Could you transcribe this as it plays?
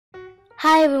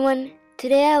Hi everyone,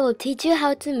 today I will teach you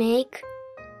how to make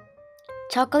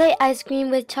chocolate ice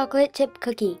cream with chocolate chip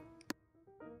cookie.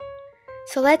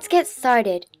 So let's get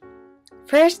started.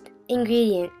 First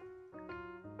ingredient.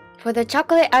 For the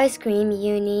chocolate ice cream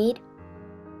you need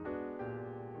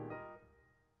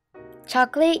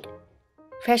chocolate,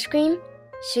 fresh cream,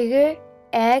 sugar,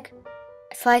 egg,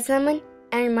 sliced lemon,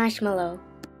 and marshmallow.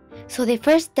 So the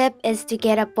first step is to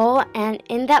get a bowl, and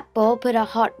in that bowl put a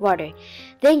hot water.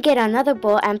 Then get another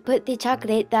bowl and put the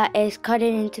chocolate that is cut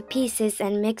into pieces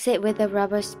and mix it with a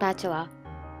rubber spatula.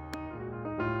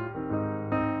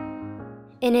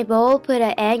 In a bowl put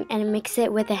an egg and mix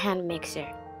it with a hand mixer.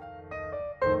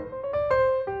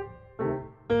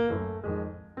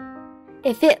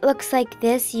 If it looks like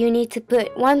this, you need to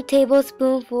put 1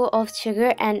 tablespoonful of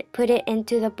sugar and put it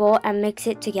into the bowl and mix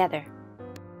it together.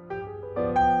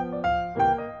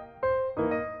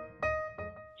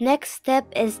 Next step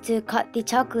is to cut the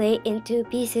chocolate into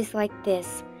pieces like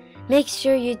this. Make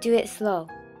sure you do it slow.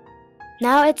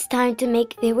 Now it's time to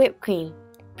make the whipped cream.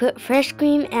 Put fresh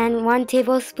cream and 1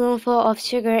 tablespoonful of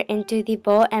sugar into the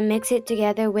bowl and mix it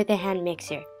together with a hand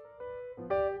mixer.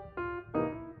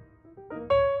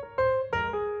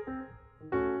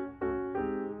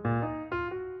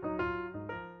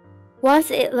 Once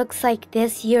it looks like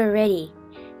this, you're ready.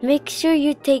 Make sure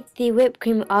you take the whipped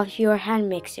cream off your hand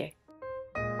mixer.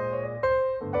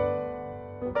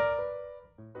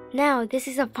 Now, this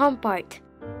is a fun part.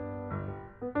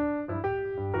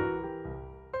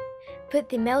 Put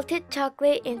the melted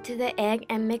chocolate into the egg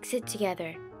and mix it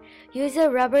together. Use a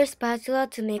rubber spatula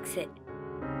to mix it.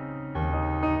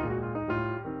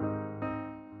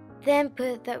 Then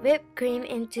put the whipped cream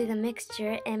into the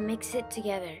mixture and mix it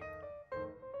together.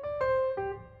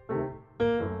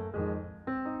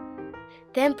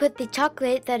 Then put the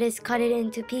chocolate that is cut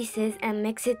into pieces and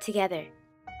mix it together.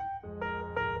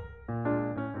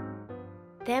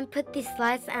 Then put the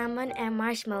sliced almond and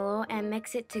marshmallow and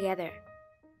mix it together.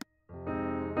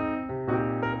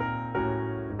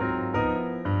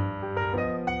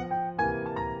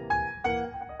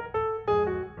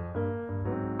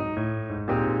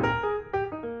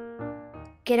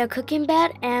 Get a cooking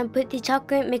bat and put the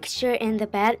chocolate mixture in the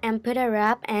bat and put a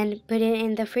wrap and put it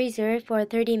in the freezer for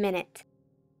 30 minutes.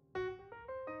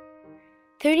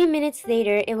 30 minutes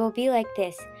later, it will be like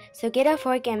this, so get a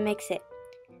fork and mix it.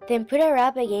 Then put a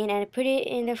wrap again and put it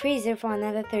in the freezer for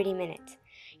another 30 minutes.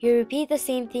 You repeat the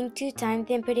same thing 2 times,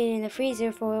 then put it in the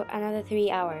freezer for another 3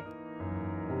 hours.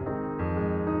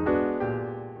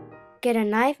 Get a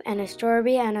knife and a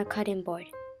strawberry and a cutting board.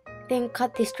 Then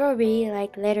cut the strawberry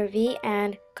like letter V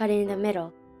and cut it in the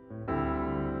middle.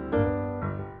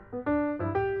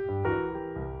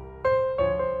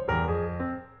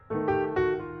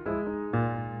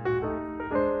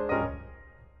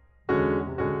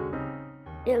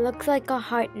 It looks like a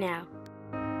heart now.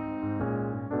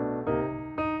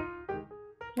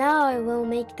 Now I will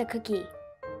make the cookie.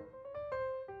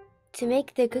 To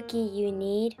make the cookie you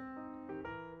need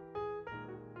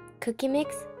cookie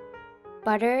mix,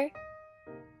 butter,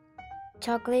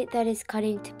 chocolate that is cut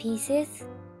into pieces,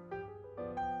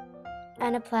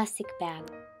 and a plastic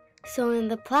bag. So in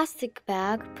the plastic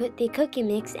bag, put the cookie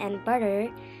mix and butter,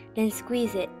 then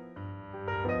squeeze it.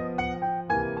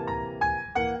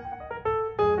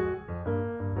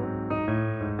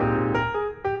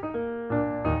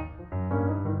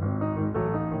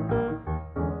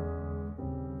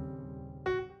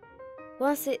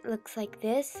 Once it looks like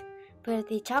this, put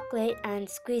the chocolate and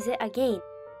squeeze it again.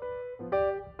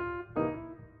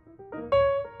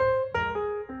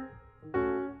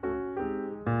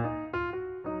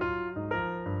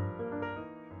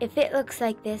 If it looks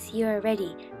like this, you are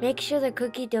ready. Make sure the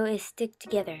cookie dough is stick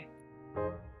together.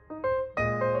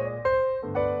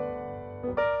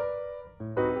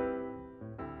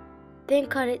 Then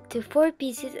cut it to 4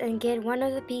 pieces and get one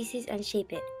of the pieces and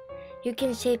shape it. You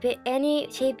can shape it any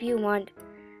shape you want.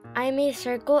 I made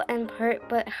circle and heart,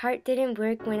 but heart didn't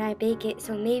work when I bake it,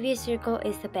 so maybe circle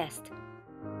is the best.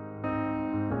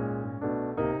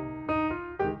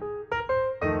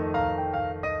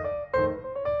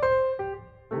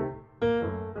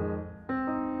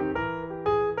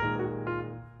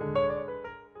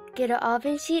 Get an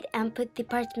oven sheet and put the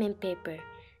parchment paper.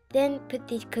 Then put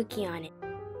the cookie on it.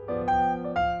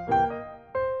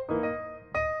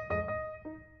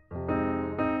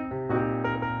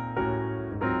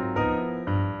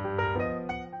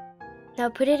 Now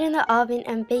put it in the oven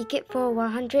and bake it for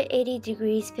 180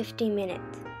 degrees 15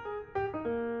 minutes.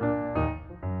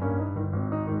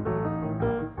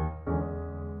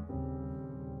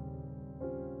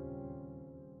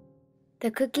 The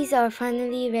cookies are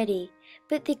finally ready.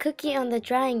 Put the cookie on the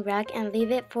drying rack and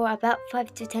leave it for about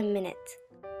 5 to 10 minutes.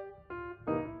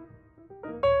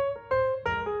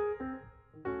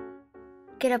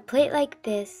 Get a plate like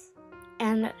this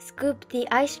and scoop the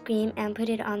ice cream and put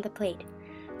it on the plate.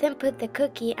 Then put the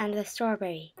cookie and the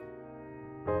strawberry.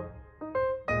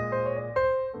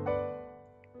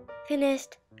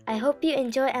 Finished! I hope you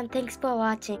enjoy and thanks for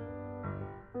watching.